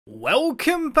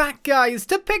Welcome back, guys,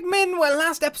 to Pikmin, where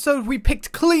last episode we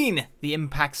picked clean the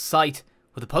impact site.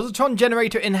 With a positron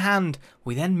generator in hand,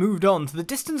 we then moved on to the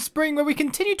distant spring where we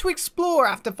continued to explore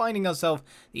after finding ourselves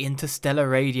the interstellar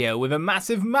radio with a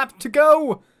massive map to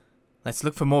go. Let's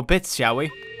look for more bits, shall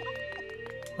we?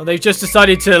 Well, they've just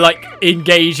decided to, like,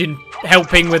 engage in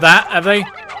helping with that, have they?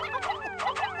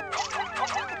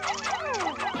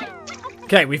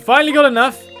 Okay, we finally got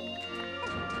enough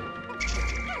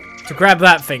to grab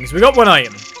that thing, so we got one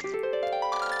item.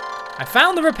 I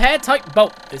found the repair type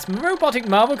bolt. This robotic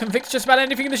marvel can fix just about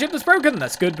anything in the ship that's broken.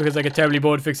 That's good because I get terribly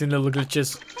bored fixing little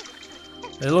glitches.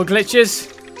 Little glitches?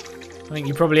 I think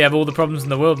you probably have all the problems in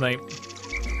the world, mate.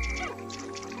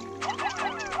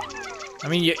 I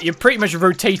mean, you're pretty much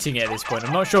rotating it at this point.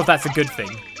 I'm not sure if that's a good thing.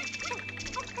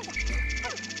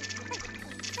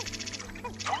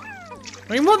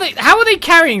 I mean, how are they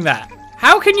carrying that?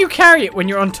 How can you carry it when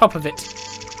you're on top of it?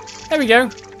 There we go.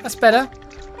 That's better.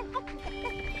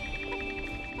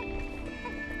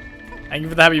 Thank you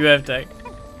for the happy birthday.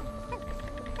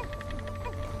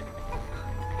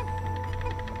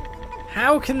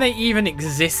 How can they even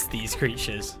exist, these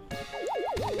creatures?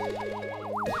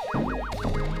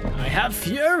 I have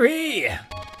fury!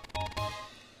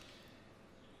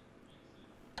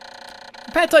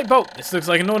 Repair type bolt. This looks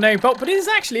like an ordinary bolt, but it is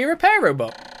actually a repair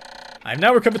robot. I've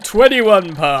now recovered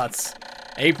 21 parts.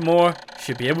 8 more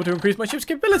should be able to increase my ship's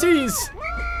capabilities.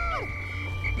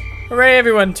 Hooray,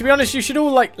 everyone. To be honest, you should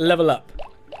all, like, level up.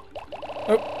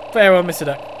 Oh, farewell, Mr.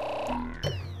 Duck.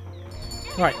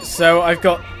 Right, so I've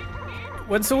got...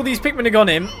 Once all these Pikmin are gone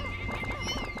in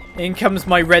comes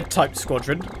my red-type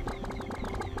squadron.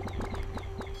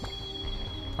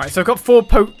 Right, so I've got 4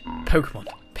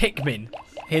 Pikmin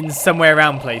hidden somewhere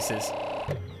around places.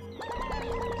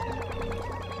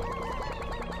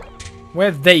 Where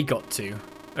have they got to?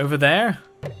 Over there?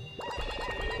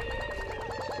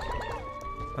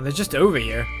 Oh, they're just over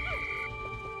here.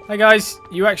 Hi guys,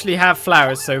 you actually have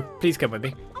flowers, so please come with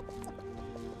me.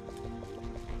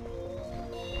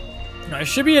 Now, there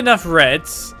should be enough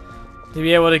reds to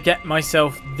be able to get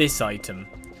myself this item.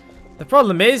 The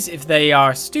problem is if they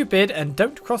are stupid and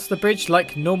don't cross the bridge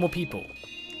like normal people.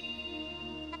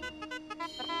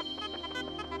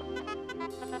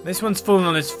 This one's fallen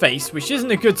on his face, which isn't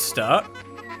a good start.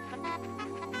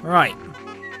 Right.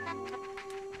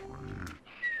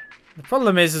 The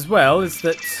problem is, as well, is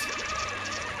that...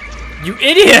 You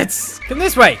idiots! Come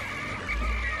this way!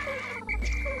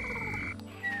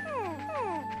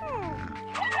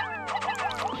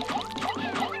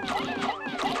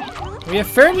 We have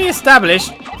firmly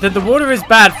established that the water is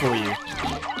bad for you.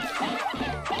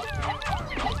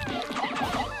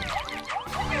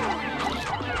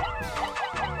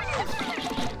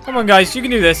 Come on, guys, you can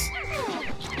do this.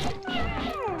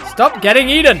 Stop getting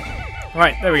eaten!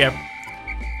 Right, there we go.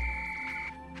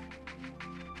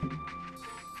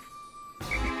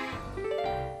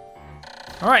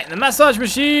 Alright, the massage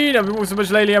machine. I've been walking so much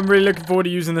lately, I'm really looking forward to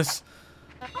using this.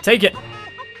 Take it.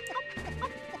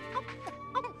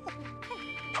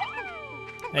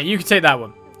 Yeah, you can take that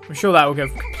one. I'm sure that will go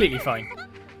completely fine.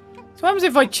 So what happens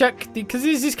if I chuck the... Because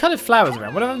there's these coloured flowers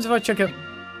around. What happens if I chuck a...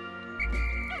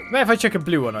 What if I chuck a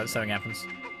blue one or something happens?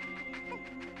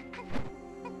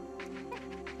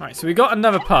 Alright, so we got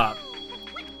another part.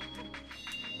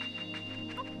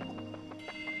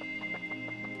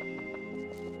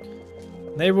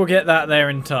 Maybe we'll get that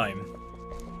there in time.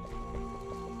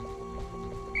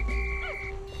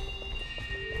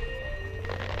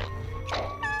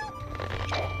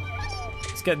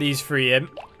 Let's get these 3 in.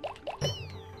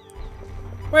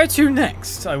 Where to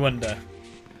next, I wonder?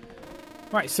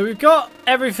 Right, so we've got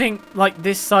everything like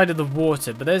this side of the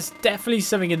water, but there's definitely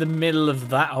something in the middle of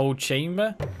that whole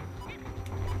chamber.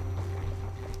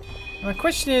 My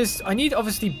question is, I need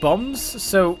obviously bombs,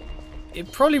 so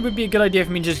it probably would be a good idea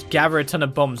for me to just gather a ton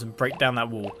of bombs and break down that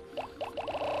wall.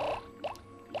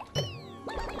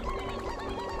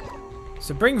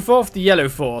 So bring forth the yellow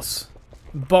force.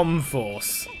 Bomb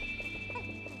force.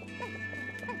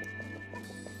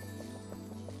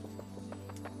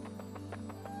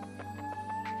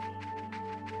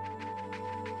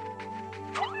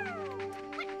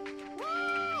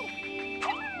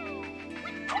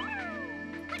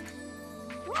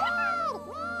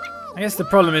 I guess the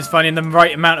problem is finding the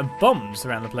right amount of bombs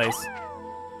around the place.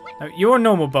 Now, you're a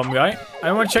normal bomb guy. I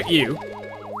don't want to check you.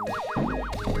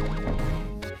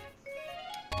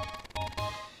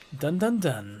 Dun dun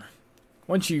dun.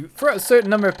 Once you throw out a certain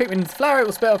number of Pikmin flower, it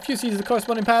will spell a few seeds of the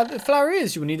corresponding power that the flower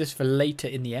is. You will need this for later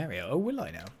in the area. Oh, will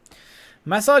I now?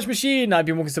 Massage machine. I've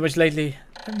been walking so much lately.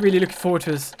 I'm really looking forward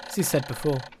to this, as you said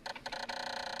before.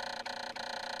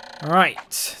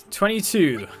 Right,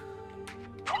 22.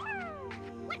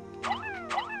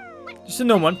 Just a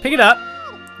normal one. Pick it up.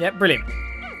 Yep, brilliant.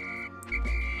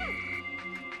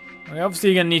 We're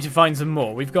obviously going to need to find some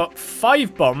more. We've got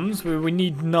 5 bombs, where we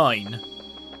need 9.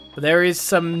 But there is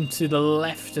some to the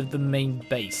left of the main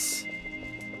base.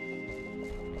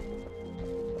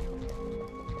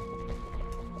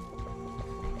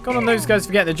 God on those guys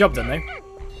for getting the job done, though.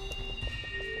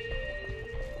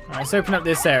 Alright, let's open up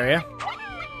this area.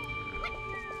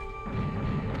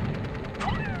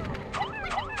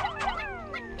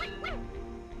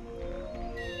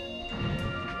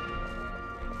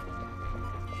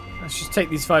 Let's just take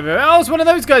these 5 over. Oh, it's one of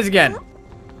those guys again!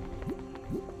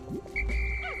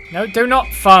 No, do not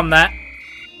farm that.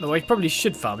 Though I probably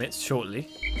should farm it shortly.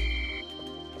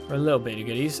 For a little bit of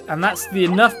goodies. And that's the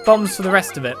enough bombs for the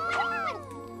rest of it.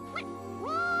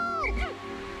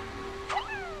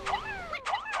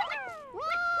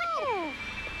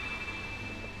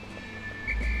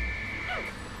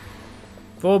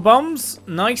 Four bombs.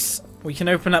 Nice. We can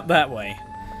open up that way.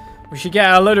 We should get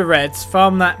our load of reds,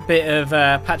 farm that bit of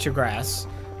patch of grass,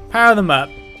 power them up,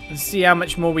 and see how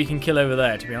much more we can kill over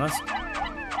there, to be honest.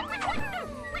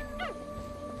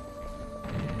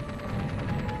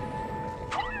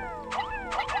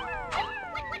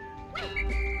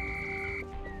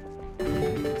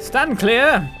 Stand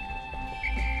clear!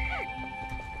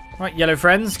 Right, yellow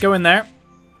friends, go in there.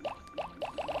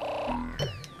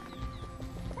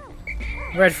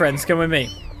 Red friends, come with me.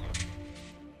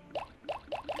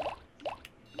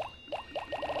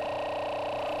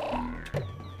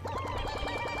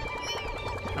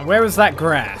 And where was that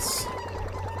grass?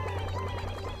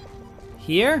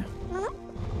 Here?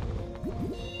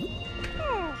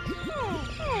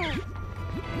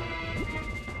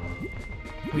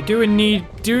 We do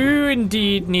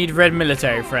indeed need red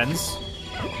military friends.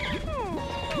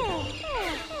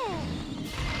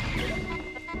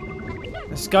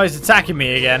 This guy's attacking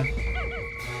me again.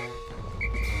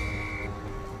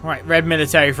 Right, red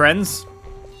military friends.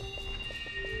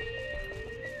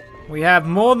 We have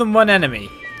more than one enemy.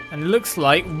 And it looks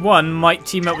like one might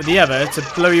team up with the other to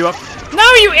blow you up. No,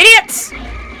 you idiots!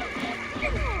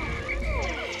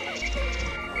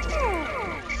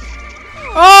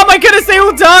 Oh my goodness, they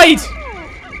all died!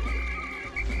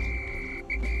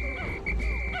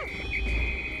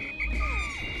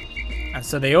 And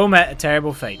so they all met a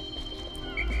terrible fate.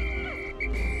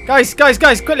 Guys,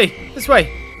 quickly! This way!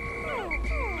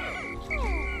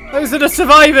 Those are the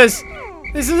survivors!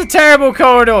 This is a terrible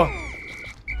corridor!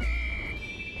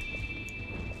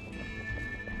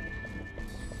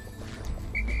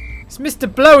 It's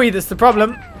Mr. Blowy that's the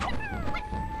problem.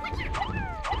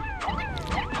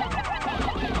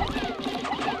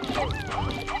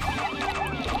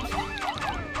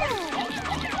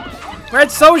 Red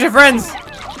soldier friends!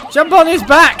 Jump on his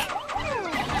back!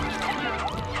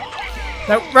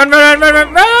 No, run!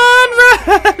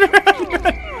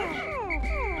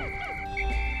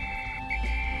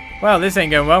 Well, this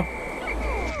ain't going well.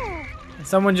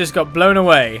 Someone just got blown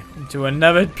away into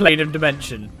another plane of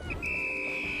dimension.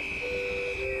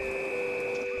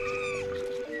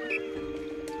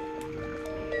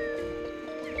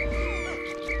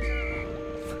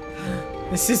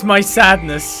 This is my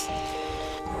sadness.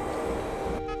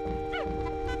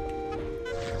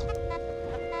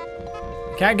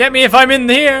 Can't get me if I'm in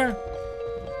here,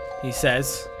 he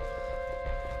says.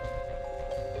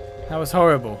 That was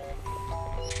horrible.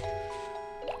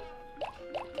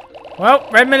 Well,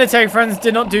 red military friends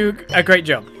did not do a great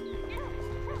job.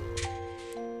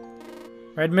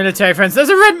 Red military friends. There's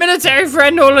a red military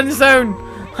friend all on his own.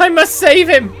 I must save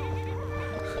him.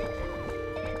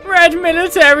 Red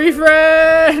military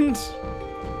friend.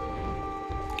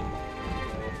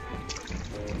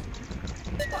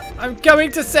 I'm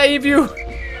coming to save you.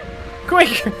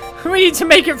 Quick, we need to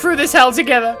make it through this hell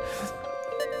together.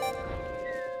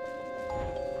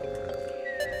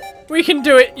 We can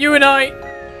do it, you and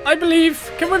I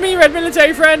believe. Come with me, red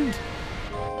military friend.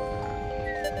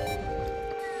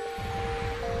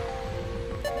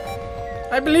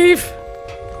 I believe.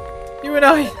 You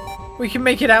and we can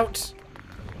make it out.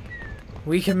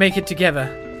 We can make it together.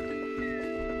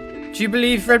 Do you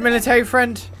believe, red military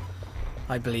friend?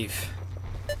 I believe.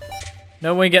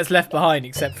 No one gets left behind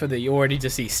except for the already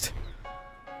deceased.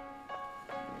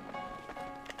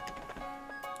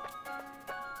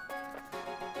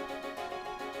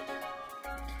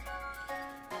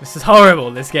 This is horrible,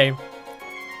 this game.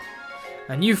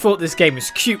 And you thought this game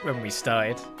was cute when we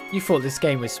started. You thought this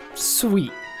game was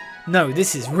sweet. No,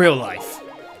 this is real life.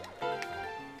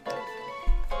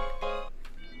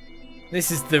 This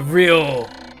is the real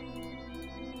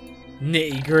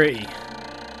nitty-gritty.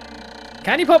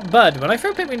 Candy Pop Bud. When I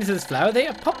throw Pikmin into this flower, they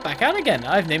pop back out again.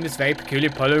 I've named this very peculiar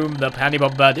plume the Candy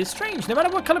Pop Bud. It's strange. No matter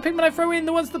what colour Pikmin I throw in,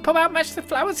 the ones that pop out match the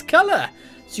flower's colour.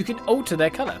 So you can alter their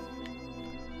colour.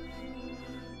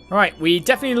 Right, we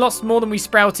definitely lost more than we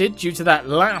sprouted due to that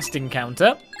last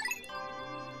encounter.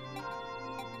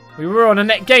 We were on a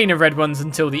net gain of red ones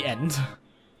until the end.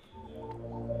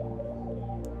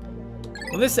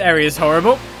 Well, this area is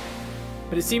horrible.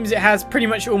 But it seems it has pretty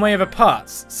much all my other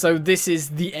parts, so this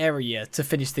is the area to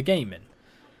finish the game in.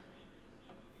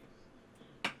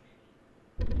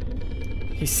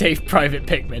 He saved Private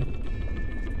Pikmin.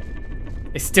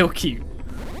 It's still cute.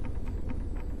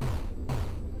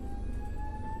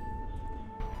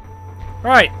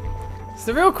 Right, so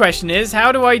the real question is,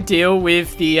 how do I deal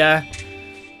with the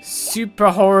super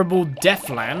horrible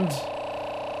Deathland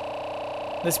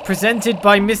that's presented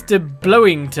by Mr.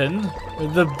 Blowington,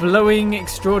 the blowing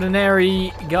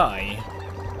extraordinary guy?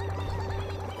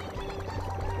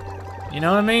 You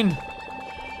know what I mean?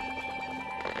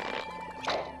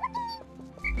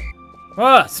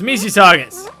 Oh, some easy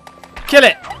targets. Kill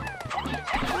it.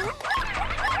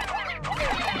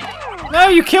 No,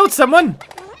 you killed someone.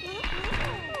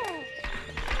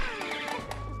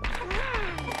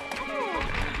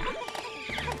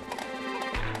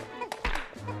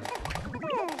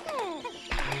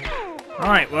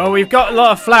 Alright, well, we've got a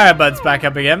lot of flower buds back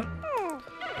up again.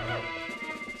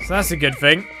 So that's a good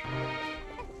thing.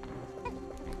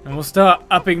 And we'll start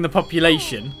upping the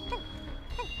population.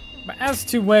 But as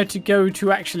to where to go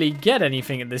to actually get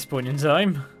anything at this point in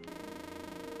time,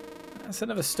 that's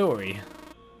another story.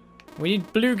 We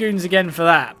need blue goons again for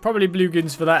that. Probably blue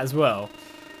goons for that as well.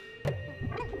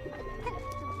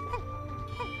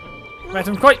 But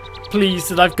I'm quite pleased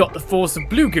that I've got the force of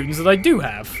blue goons that I do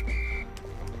have.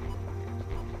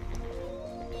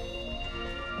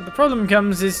 The problem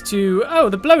comes is to... Oh,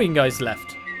 the blowing guy's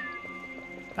left.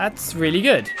 That's really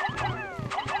good.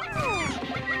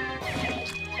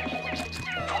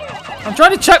 I'm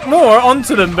trying to chuck more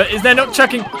onto them, but they're not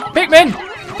chucking... Pikmin!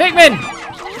 Pikmin!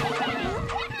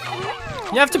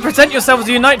 You have to present yourself as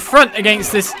a unite front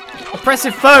against this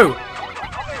oppressive foe.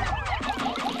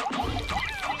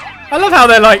 I love how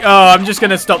they're like, oh, I'm just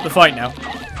going to stop the fight now.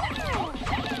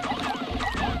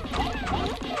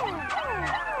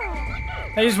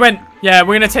 They just went, yeah,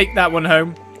 we're going to take that one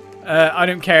home. I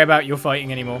don't care about your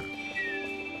fighting anymore.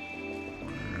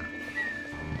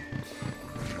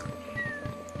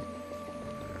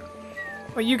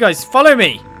 Well, you guys, follow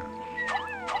me.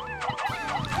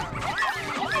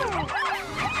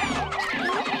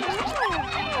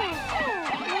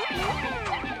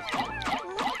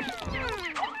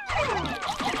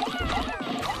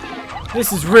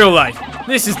 This is real life.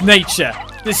 This is nature.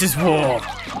 This is war.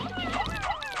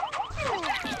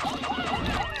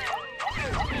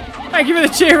 Thank you for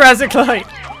the cheer, Razzaclite.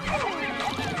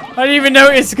 I didn't even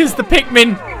notice because the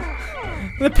Pikmin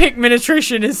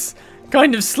attrition is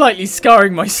kind of slightly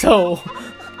scarring my soul.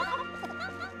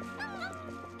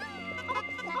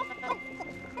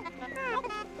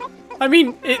 I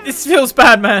mean, this feels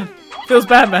bad, man. Feels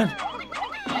bad, man.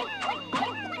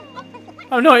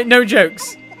 Oh no, no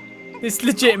jokes. This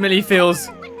legitimately feels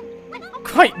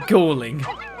quite galling.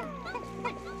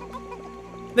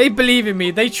 They believe in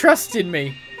me. They trust in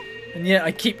me. And yet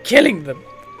I keep killing them.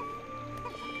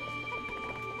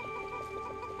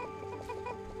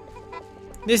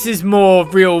 This is more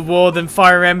real war than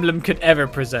Fire Emblem could ever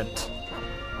present.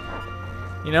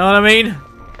 You know what I mean?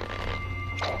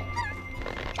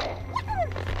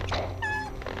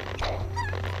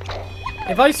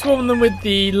 If I swarm them with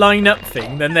the line-up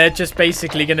thing, then they're just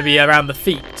basically going to be around the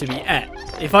feet to be ate.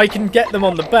 If I can get them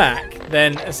on the back,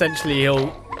 then essentially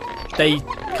they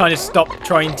kind of stop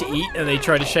trying to eat and they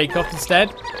try to shake off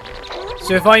instead.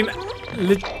 So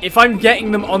if I'm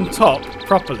getting them on top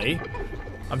properly,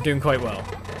 I'm doing quite well.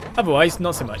 Otherwise,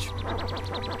 not so much.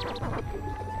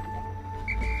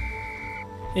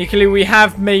 Equally, we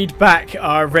have made back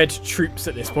our red troops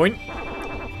at this point.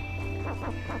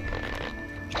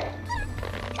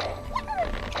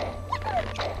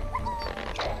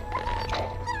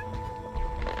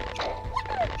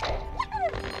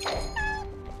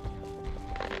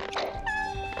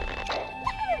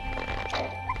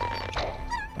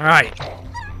 Alright.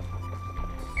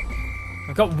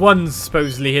 I've got one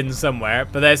supposedly hidden somewhere,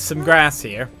 but there's some grass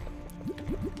here.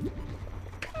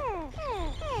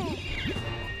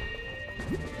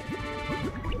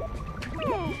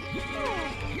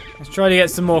 Let's try to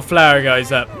get some more flower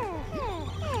guys up.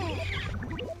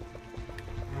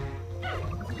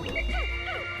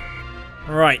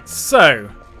 Right,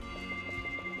 so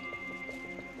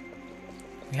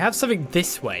we have something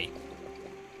this way.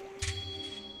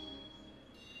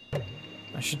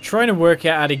 I should try to work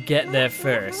out how to get there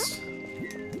first.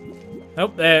 Oh,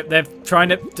 they're trying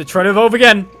to evolve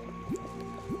again.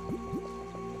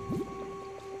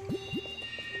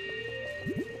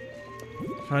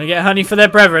 Trying to get honey for their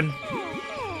brethren.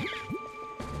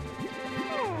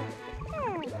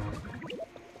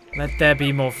 Let there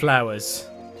be more flowers.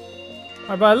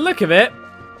 Right, by the look of it,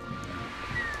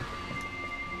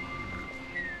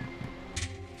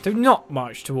 do not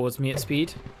march towards me at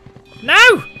speed.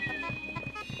 No!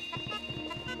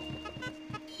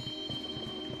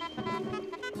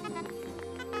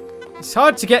 It's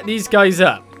hard to get these guys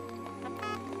up.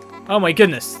 Oh my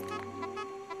goodness.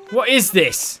 What is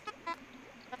this?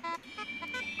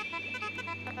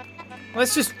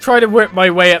 Let's just try to work my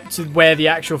way up to where the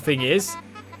actual thing is.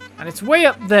 And it's way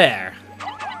up there.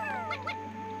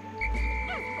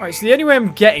 Alright, so the only way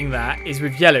I'm getting that is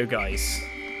with yellow guys.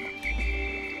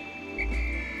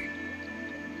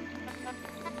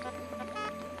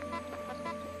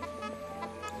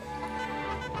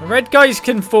 The red guys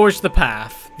can forge the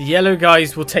path. The yellow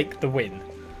guys will take the win.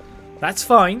 That's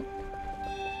fine.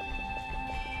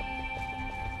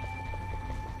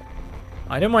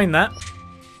 I don't mind that.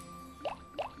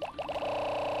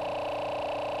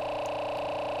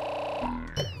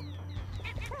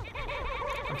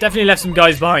 I've definitely left some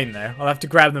guys behind there. I'll have to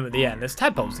grab them at the end. There's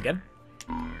tadpoles again.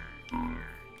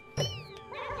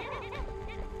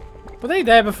 Were they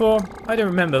there before? I don't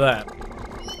remember that.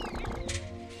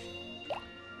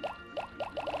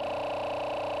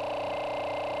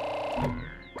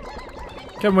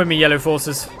 Come with me, yellow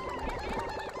forces.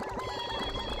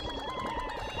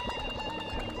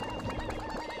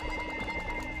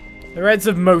 The reds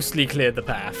have mostly cleared the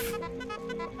path.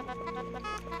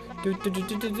 Oh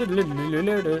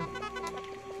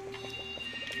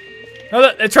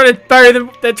look, they're trying to bury them.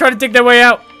 They're trying to dig their way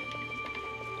out.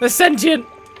 They're sentient.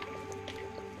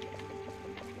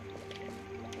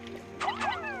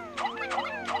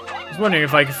 I was wondering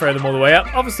if I could throw them all the way up.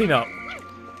 Obviously not.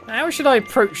 How should I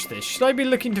approach this? Should I be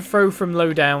looking to throw from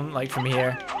low down, like from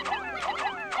here?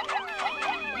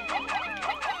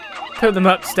 Put them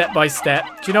up step by step.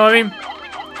 Do you know what I mean?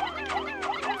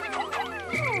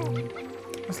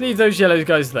 Let's leave those yellow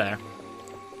guys there.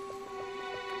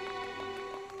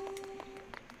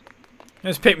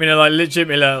 Those Pikmin are like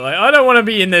legitimately like, I don't want to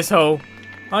be in this hole.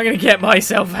 I'm going to get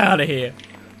myself out of here.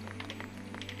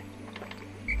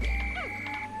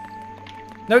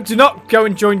 No, do not go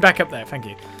and join back up there. Thank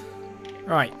you.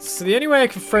 Right, so the only way I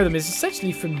can throw them is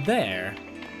essentially from there.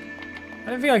 I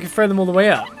don't think I can throw them all the way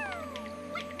up.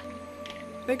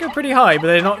 They go pretty high, but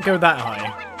they don't go that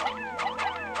high.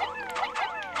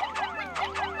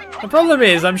 The problem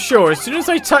is, I'm sure, as soon as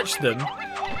I touch them,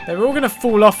 they're all going to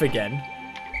fall off again.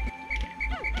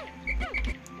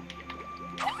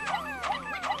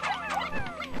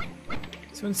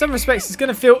 So in some respects, it's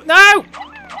going to feel... No!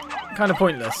 Kind of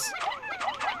pointless.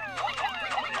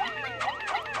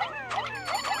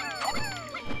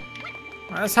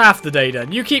 That's half the day done.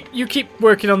 You keep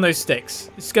working on those sticks.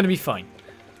 It's going to be fine.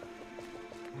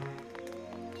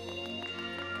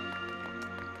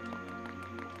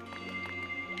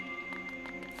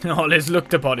 Olis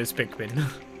looked upon his Pikmin.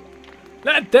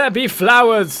 Let there be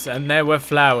flowers! And there were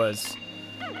flowers.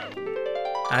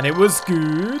 And it was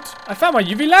good. I found my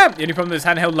UV lamp. The only problem with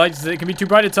this handheld light is that it can be too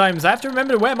bright at times. I have to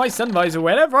remember to wear my sun visor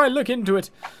whenever I look into it.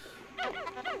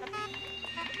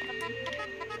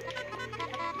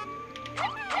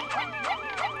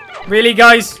 Really,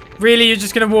 guys? Really, you're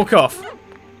just going to walk off?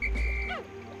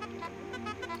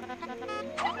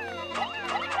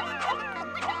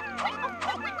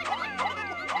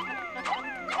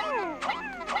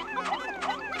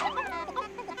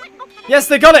 Yes,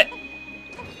 they got it!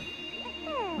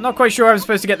 I'm not quite sure how I'm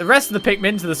supposed to get the rest of the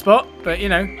Pikmin to the spot, but, you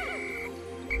know.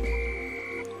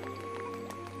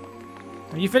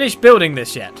 Have you finished building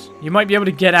this yet? You might be able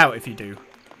to get out if you do.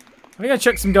 I think I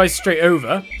chucked some guys straight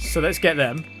over, so let's get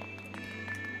them.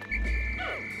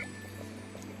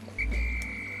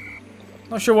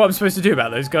 Not sure what I'm supposed to do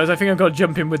about those guys. I think I've got to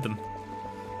jump in with them.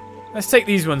 Let's take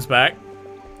these ones back.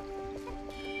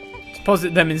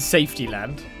 Deposit them in safety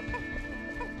land.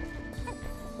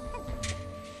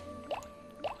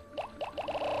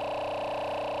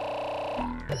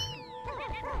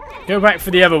 Go back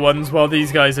for the other ones while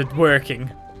these guys are working.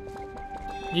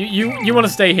 You want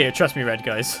to stay here. Trust me, red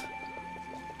guys.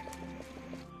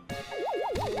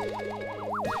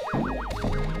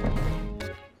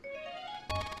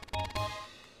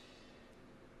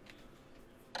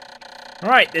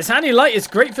 Alright, this handy light is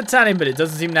great for tanning, but it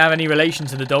doesn't seem to have any relation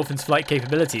to the dolphin's flight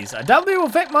capabilities. I doubt they will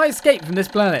affect my escape from this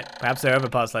planet. Perhaps there are other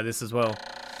parts like this as well.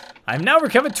 I've now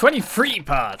recovered 23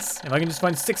 parts. If I can just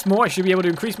find 6 more, I should be able to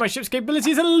increase my ship's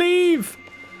capabilities and leave.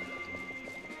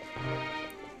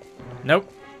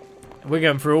 Nope. We're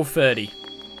going for all 30.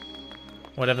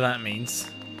 Whatever that means.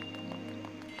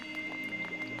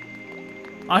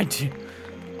 I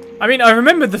mean, I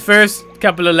remembered the first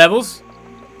couple of levels.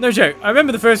 No joke. I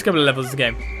remember the first couple of levels of the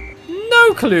game.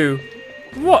 No clue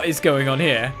what is going on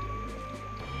here.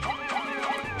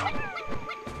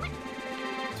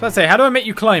 I was about to say, how do I make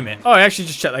you climb it? Oh, I actually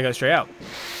just checked that goes straight out.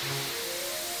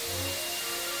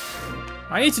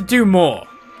 I need to do more.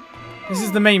 This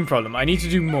is the main problem. I need to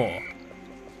do more.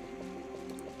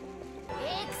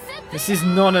 This is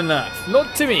not enough.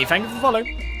 Not to me. Thank you for the follow.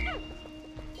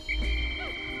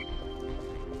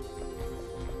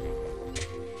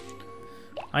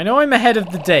 I know I'm ahead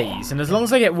of the days, and as long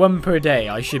as I get 1 per day,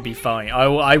 I should be fine.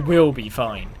 I will be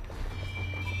fine.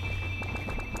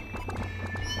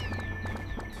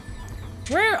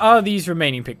 Where are these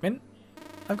remaining Pikmin?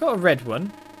 I've got a red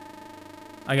one.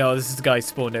 Oh, this is the guy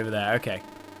spawned over there. Okay.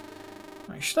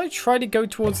 Right, should I try to go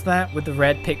towards that with the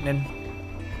red Pikmin?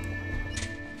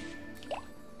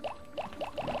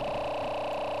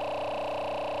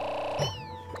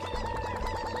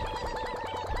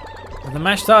 The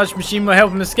massage machine will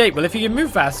help him escape. Well, if he can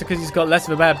move faster because he's got less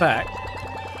of a bad back.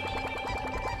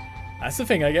 That's the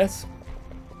thing, I guess.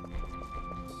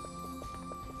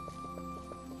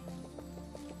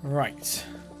 Right.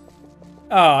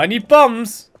 Oh, I need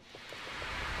bombs.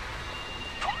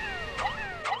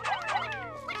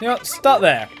 You know what? Start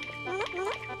there.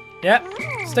 Yeah,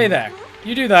 stay there.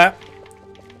 You do that.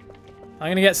 I'm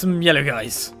going to get some yellow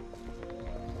guys.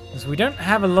 Because we don't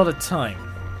have a lot of time.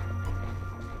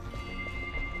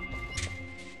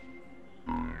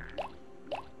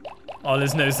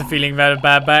 Olis knows the feeling about a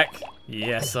bad back.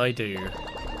 Yes, I do.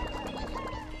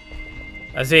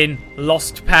 As in,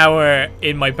 lost power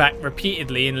in my back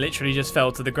repeatedly and literally just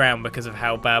fell to the ground because of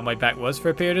how bad my back was for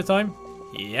a period of time.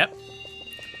 Yep.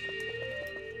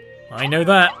 I know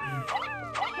that.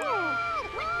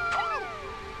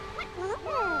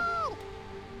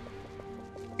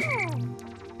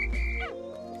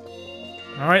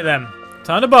 Alright then.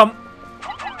 Time to bump.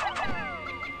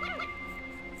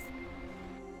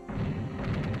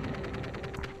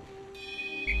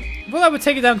 Well, that would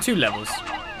take it down 2 levels.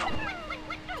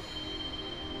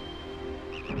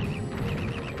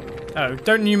 Oh,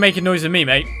 don't you make a noise at me,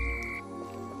 mate.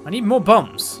 I need more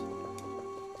bombs.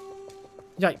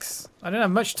 Yikes. I don't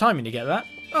have much timing to get that.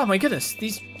 Oh my goodness,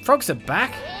 these frogs are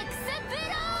back.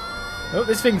 Oh,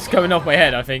 this thing's coming off my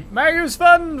head, I think. Mario's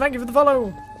fun! Thank you for the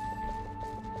follow.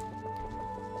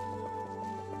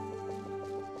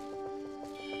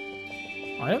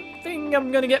 I don't think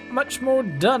I'm going to get much more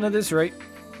done at this rate.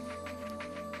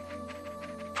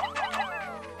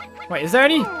 Wait, is there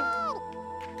any?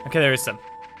 Okay, there is some.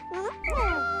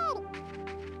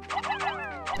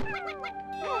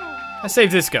 Let's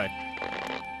save this guy.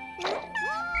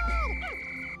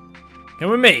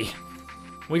 Come with me.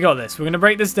 We got this. We're going to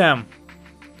break this down.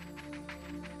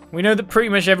 We know that pretty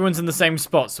much everyone's in the same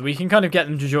spot, so we can kind of get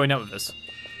them to join up with us.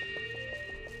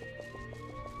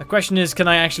 The question is, can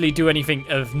I actually do anything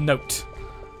of note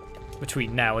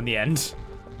between now and the end?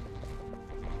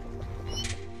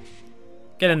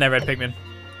 Get in there, red Pikmin.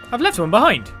 I've left one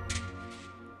behind.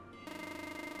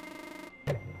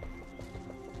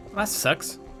 That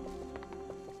sucks.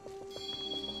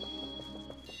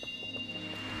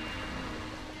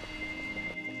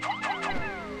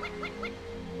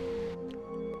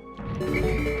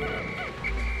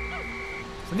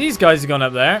 So these guys have gone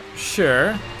up there.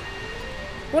 Sure.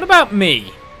 What about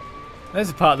me?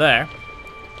 There's a part there.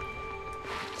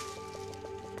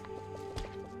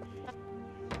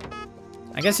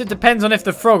 I guess it depends on if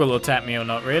the frog will attack me or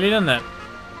not, really, doesn't it?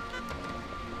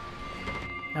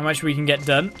 How much we can get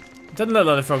done. Doesn't look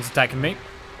like the frog's attacking me.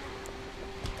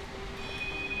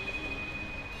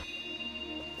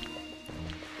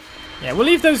 Yeah, we'll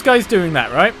leave those guys doing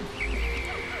that, right?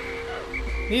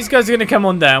 These guys are going to come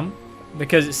on down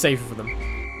because it's safer for them.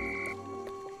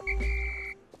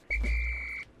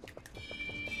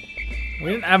 We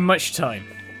didn't have much time.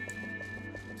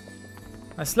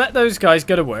 Let's let those guys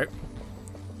go to work.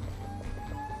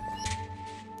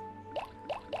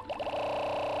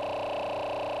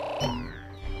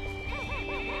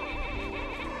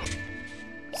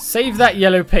 Save that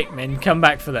yellow Pikmin, come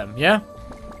back for them, yeah?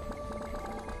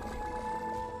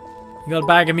 You got a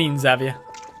bag of means, have you?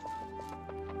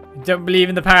 You don't believe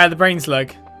in the power of the brain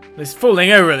slug? It's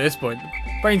falling over at this point.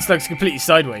 The brain slug's completely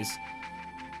sideways.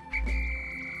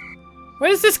 Where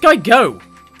does this guy go?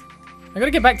 I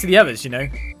gotta get back to the others, you know.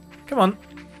 Come on.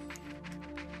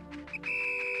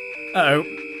 Uh-oh.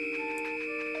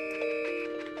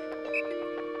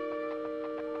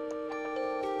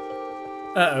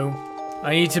 Uh-oh.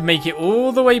 I need to make it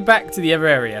all the way back to the other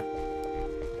area.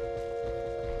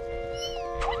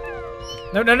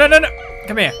 No, no, no, no, no.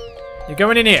 Come here. You're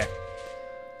going in here.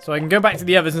 So I can go back to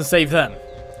the others and save them.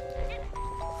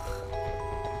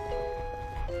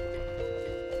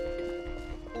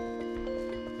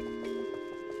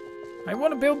 I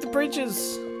want to build the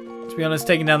bridges. To be honest,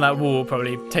 taking down that wall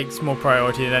probably takes more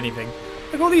priority than anything.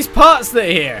 Look at all these parts that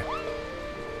are here.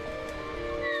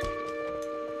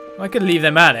 I could leave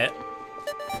them at it.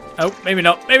 Oh, maybe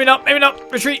not. Maybe not. Maybe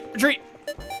not. Retreat. Retreat.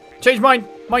 Change mind.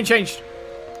 Mind changed.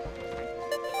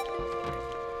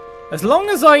 As long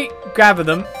as I gather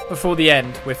them before the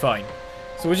end, we're fine.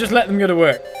 So we'll just let them go to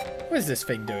work. What is this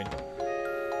thing doing?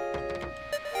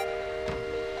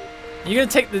 You're going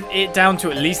to take it down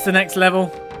to at least the next level?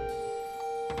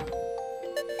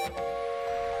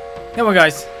 Come on,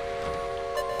 guys.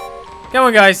 Come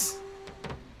on, guys.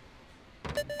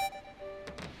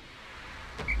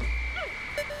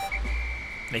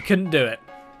 They couldn't do it.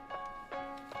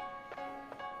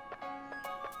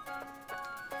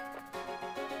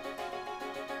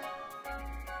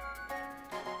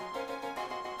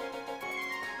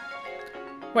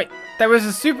 Wait, there was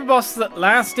a super boss that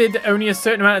lasted only a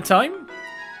certain amount of time?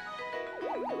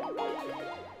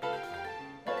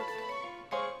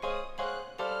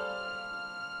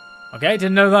 Okay,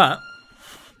 didn't know that.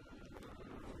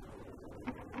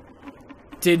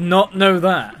 Did not know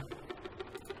that.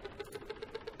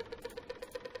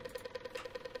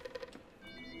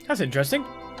 That's interesting.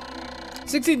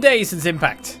 16 days since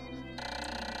impact.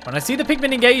 When I see the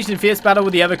Pikmin engaged in fierce battle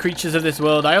with the other creatures of this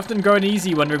world, I often grow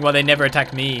uneasy wondering why they never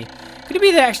attack me. Could it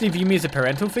be they actually view me as a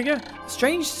parental figure? A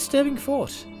strange, disturbing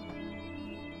thought.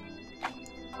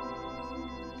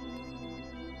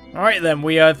 Alright then,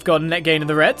 we have got a net gain of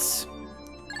the reds.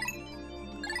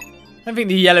 I don't think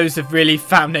the yellows have really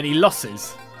found any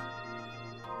losses.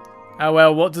 Oh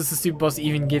well, what does the super boss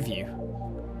even give you?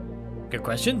 Good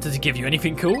question. Does it give you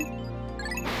anything cool?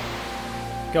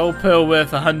 Gold pearl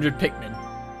worth 100 Pikmin.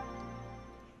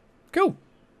 Cool.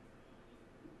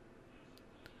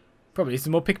 Probably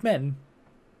some more Pikmin.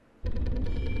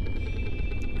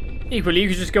 Equally, you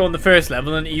could just go on the first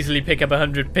level and easily pick up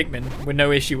 100 Pikmin with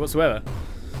no issue whatsoever.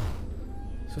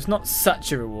 So it's not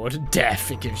such a reward.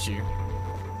 Death it gives you.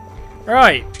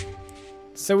 Right.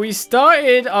 So we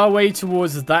started our way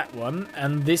towards that one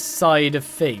and this side of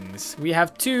things. We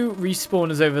have two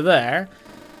respawners over there.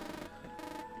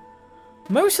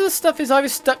 Most of the stuff is either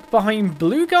stuck behind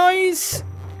blue guys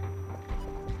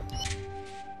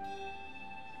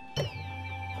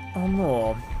or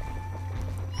more.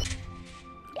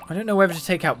 I don't know whether to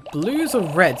take out blues or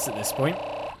reds at this point.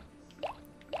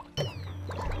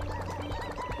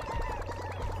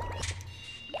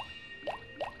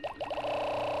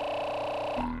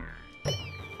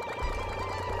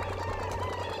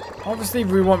 Obviously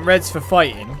we want reds for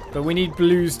fighting, but we need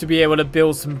blues to be able to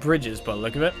build some bridges by the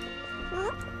look of it.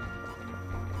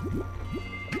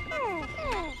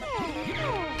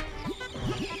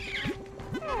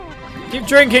 Keep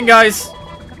drinking, guys.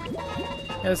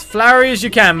 As flowery as you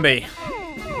can be.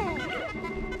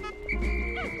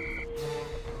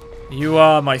 You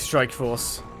are my strike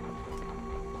force.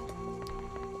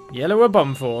 Yellow or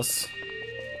bomb force.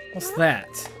 What's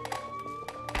that?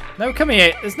 No, come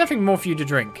here. There's nothing more for you to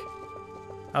drink.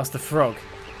 That's the frog.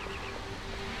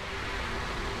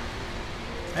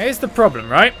 Here's the problem,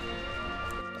 right?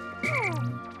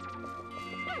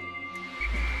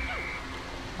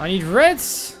 I need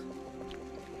reds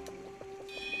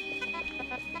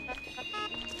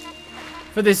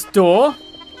for this door.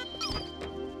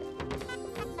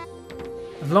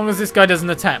 As long as this guy doesn't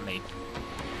attack me.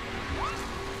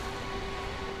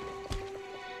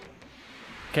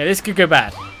 Okay, this could go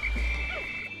bad.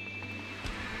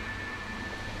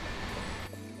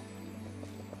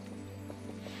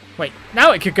 Wait,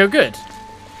 now it could go good.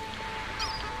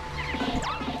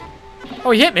 Oh,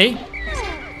 he hit me.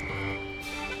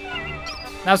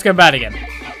 Now it's going bad again.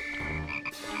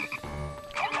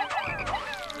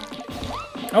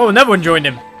 Oh, another one joined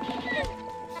him.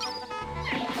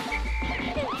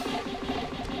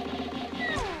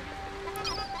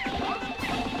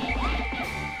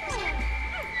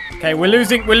 Okay, we're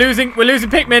losing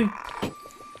Pikmin.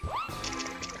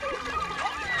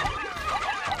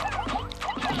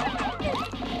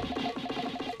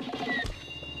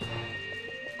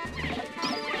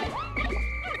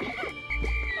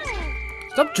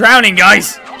 Stop drowning,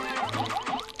 guys!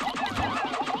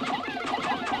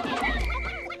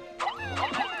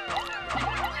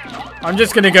 I'm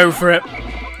just gonna go for it.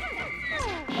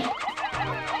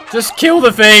 Just kill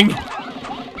the thing!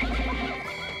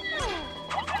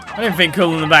 I don't think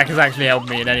cooling them back has actually helped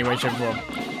me in any way, shape, or form.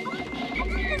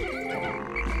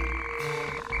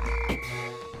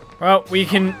 Well, we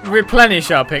can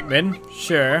replenish our Pikmin,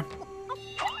 sure.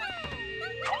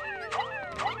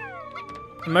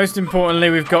 Most importantly,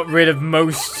 we've got rid of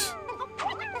most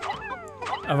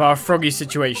of our froggy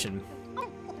situation.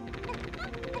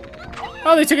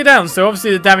 Oh, they took it down, so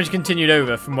obviously the damage continued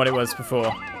over from what it was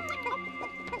before.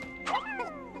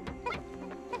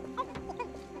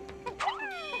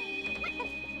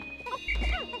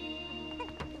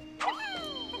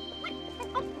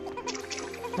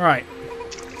 Right.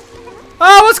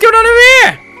 Oh, what's going on over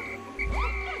here?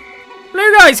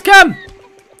 Blue guys, come!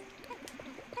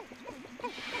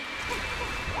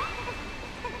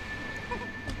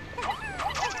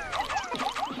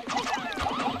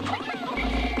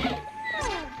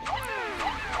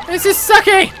 This is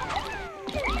sucky!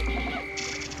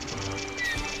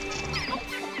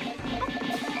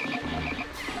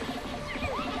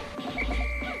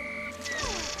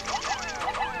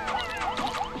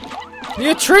 The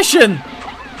attrition!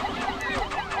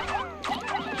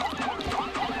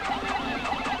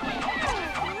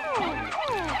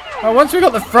 Well, once we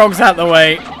got the frogs out the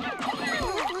way,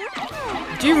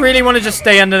 do you really want to just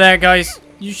stay under there, guys?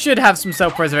 You should have some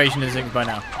self-preservation instincts by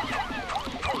now.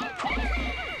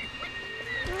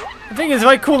 The thing is, if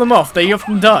I call them off, they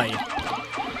often die.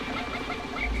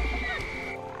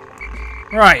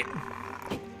 Right.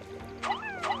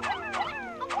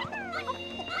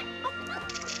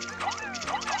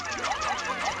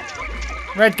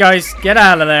 Red guys, get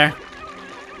out of there.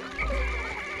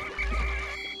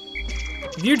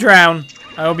 If you drown,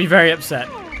 I will be very upset.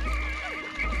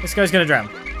 This guy's gonna drown.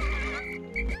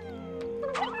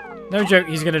 No joke,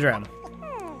 he's gonna drown.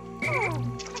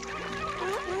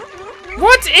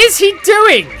 What is he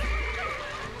doing?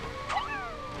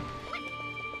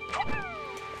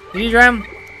 Did he drown?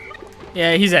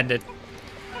 Yeah, he's ended.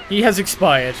 He has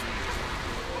expired.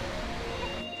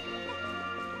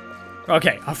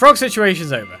 Okay, our frog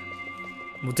situation's over.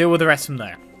 We'll deal with the rest from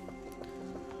there.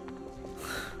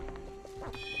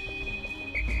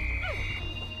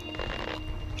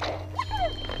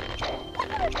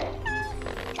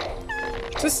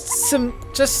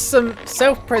 Just some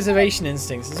self-preservation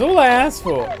instincts is all I ask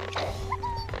for.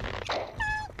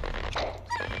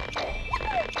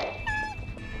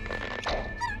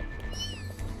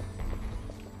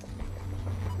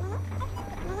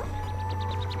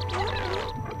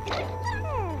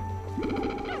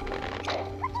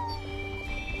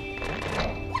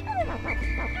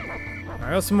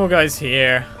 I got some more guys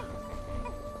here.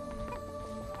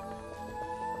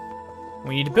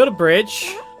 We need to build a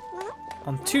bridge.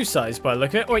 On two sides by the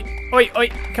look at it. Oi, oi, oi,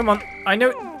 come on. I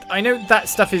know that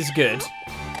stuff is good.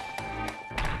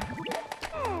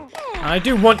 I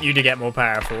do want you to get more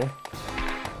powerful.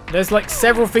 There's like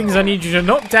several things I need you to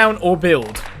knock down or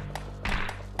build.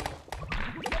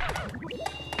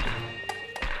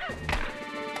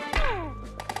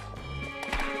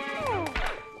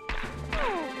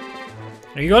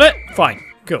 You got it? Fine.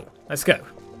 Cool. Let's go.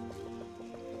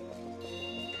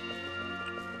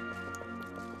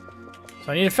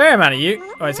 So I need a fair amount of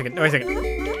you. Oh, wait a second. Oh, wait a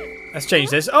second. Let's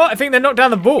change this. Oh, I think they knocked down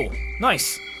the ball.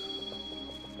 Nice.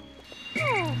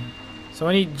 So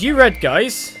I need you red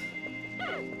guys.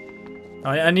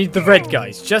 I need the red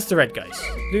guys. Just the red guys.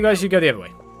 You guys should go the other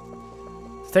way.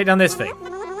 Let's take down this thing.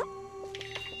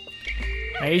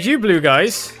 I need you blue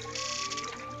guys.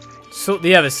 Sort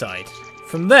the other side.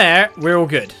 From there, we're all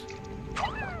good.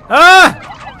 Ah!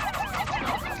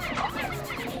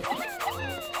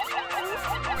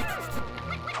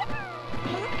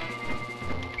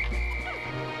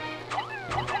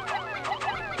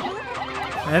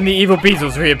 And the evil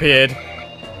beetles reappeared.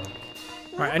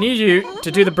 Right, I need you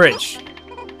to do the bridge.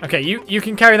 Okay, you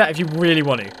can carry that if you really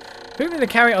want to. Pikmin that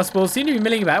carry our spores seem to be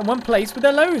milling about in one place with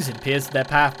their loads. It appears that their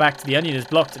path back to the onion is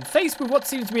blocked, and faced with what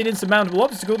seems to be an insurmountable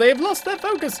obstacle, they have lost their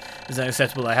focus. It's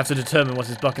unacceptable. I have to determine what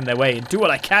is blocking their way and do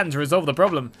what I can to resolve the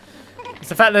problem. It's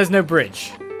the fact there's no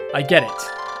bridge. I get it.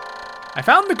 I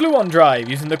found the Gluon Drive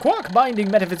using the quark-binding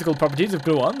metaphysical properties of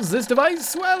gluons. This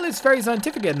device, well, it's very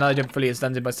scientific and I don't fully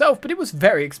understand it myself, but it was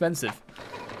very expensive.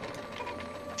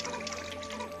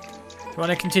 Do you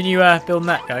want to continue building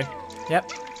that guy?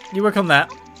 Yep. You work on that.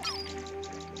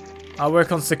 I'll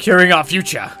work on securing our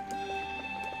future.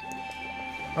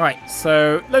 Alright,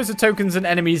 so loads of tokens and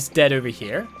enemies dead over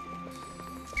here.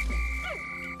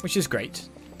 Which is great.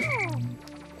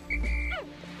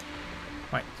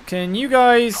 Right, can you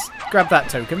guys grab that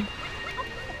token?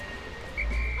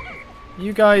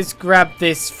 You guys grab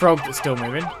this frog that's still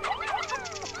moving.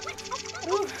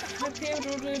 Ooh, I peeled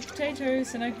all the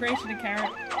potatoes and I grated a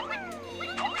carrot.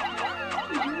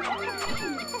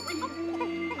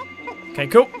 Okay,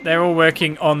 cool. They're all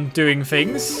working on doing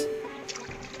things.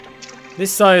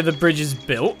 This side of the bridge is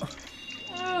built.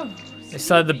 This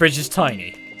side of the bridge is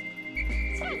tiny.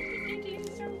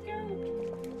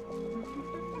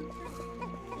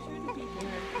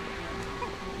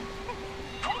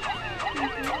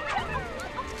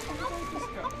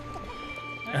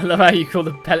 I love how you call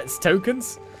the pellets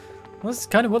tokens. Well, that's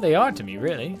kind of what they are to me,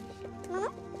 really.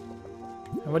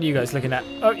 And what are you guys looking at?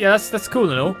 Oh, yeah, that's cool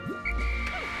and all.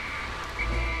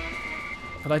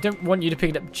 But I don't want you to pick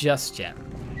it up just yet.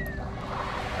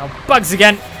 Oh, bugs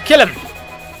again! Kill him!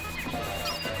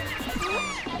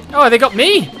 Oh, they got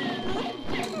me!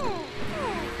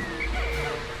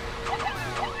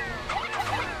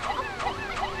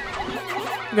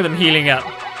 Look at them healing up.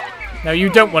 No, you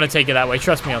don't want to take it that way.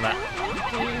 Trust me on that.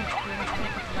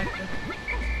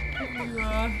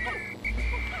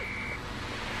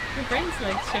 Your brain's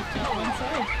legs shifted to one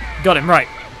side. Got him, right.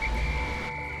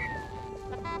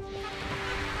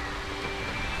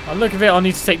 I'll look at it, I'll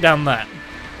need to take down that.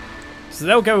 So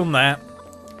they'll go on that.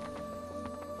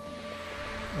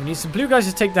 We need some blue guys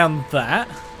to take down that.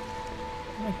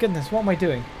 Oh my goodness, what am I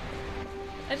doing?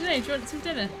 I don't know, do you want some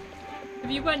dinner?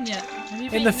 Have you won yet? Have you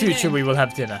In the future we will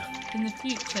have dinner. In the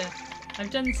future.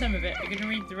 I've done some of it. We're going to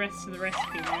read the rest of the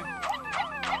recipe now.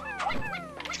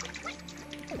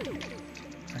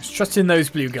 Let's trust in those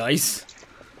blue guys.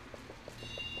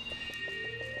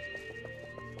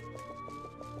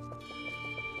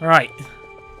 Right.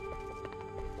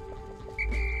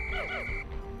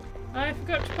 I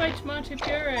forgot to buy tomato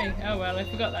puree. Oh well, I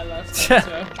forgot that last time as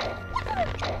well.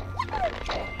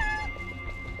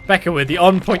 Becca with the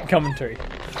on-point commentary.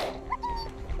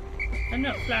 I'm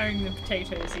not flouring the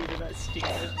potatoes either, that's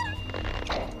stupid.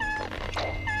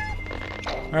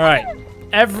 Alright.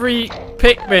 Every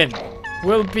Pikmin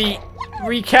will be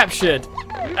recaptured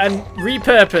and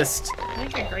repurposed. I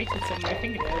think I grated some of my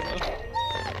fingernails off.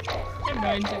 Never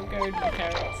mind, don't go in the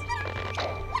carrots.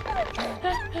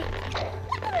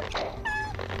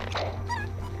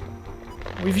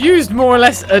 We've used more or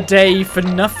less a day for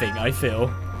nothing, I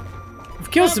feel.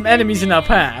 We've killed some enemies in our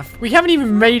path. We haven't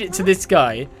even made it to this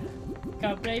guy.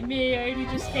 Can't blame me, I only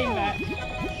just came back.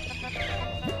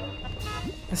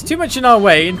 There's too much in our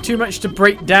way and too much to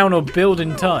break down or build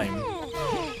in time.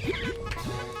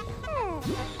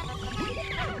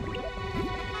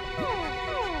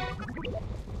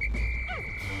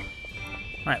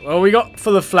 Right, well, we got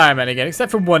full of flower men again,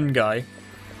 except for one guy.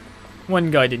 One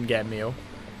guy didn't get a meal.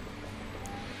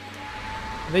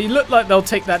 They look like they'll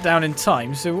take that down in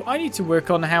time, so I need to work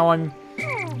on how I'm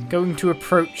going to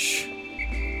approach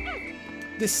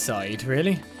this side,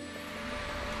 really.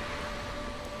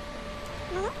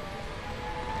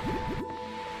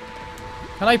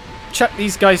 Can I chuck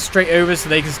these guys straight over so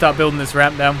they can start building this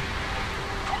ramp down?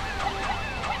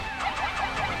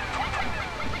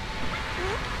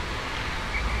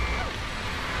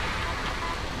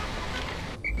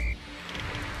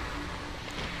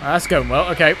 That's going well.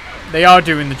 Okay, they are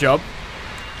doing the job.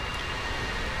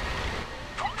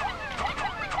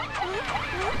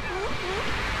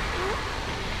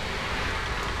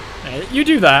 You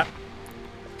do that.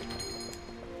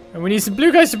 And we need some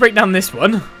blue guys to break down this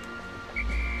one.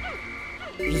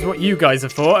 Which is what you guys are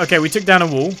for. Okay, we took down a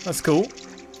wall. That's cool.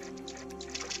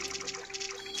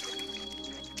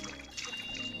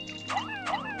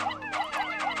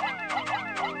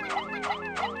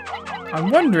 I'm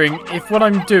wondering if what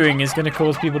I'm doing is going to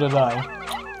cause people to die.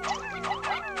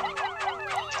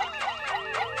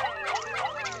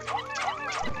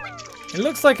 It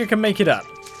looks like I can make it up.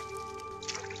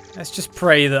 Let's just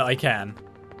pray that I can.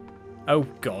 Oh,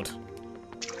 God.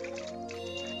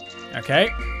 Okay.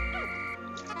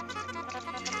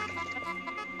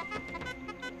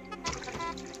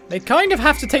 They kind of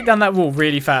have to take down that wall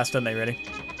really fast, don't they, really?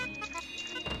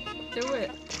 Do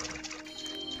it.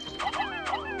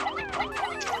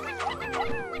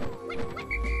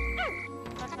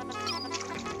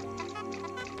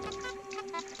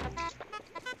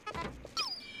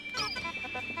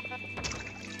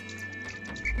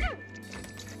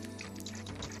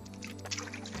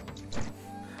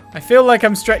 I feel like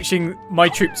I'm stretching my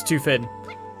troops too thin.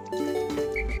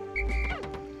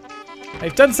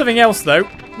 They've done something else, though.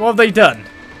 What have they done?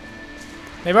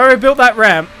 They've either built that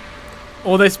ramp,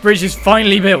 or this bridge is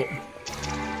finally built.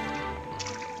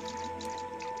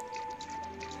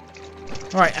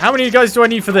 Alright, how many guys do I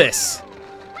need for this?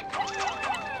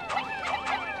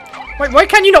 Wait, why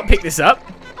can you not pick this up?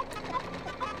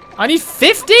 I need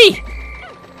 50?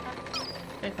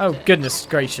 Oh, goodness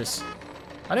gracious.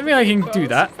 I don't think I can do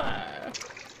that.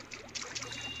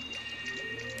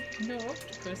 No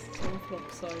octopus, it's all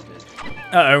lopsided.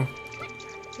 Uh-oh.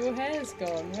 Your hair's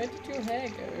gone. Where did your hair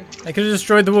go? I could have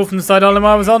destroyed the wall from the side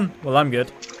Olimar was on. Well, I'm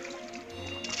good.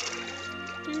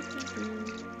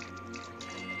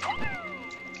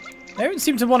 They don't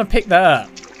seem to want to pick that up.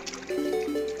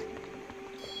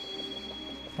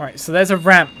 Alright, so there's a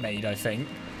ramp made, I think.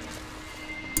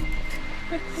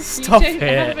 Stop you don't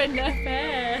it. have enough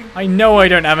hair. I know I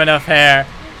don't have enough hair.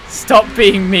 Stop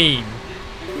being mean.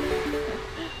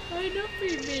 I'm not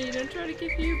being mean. I'm trying to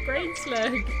give you a brain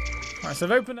slug. Alright, so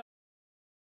I've opened up.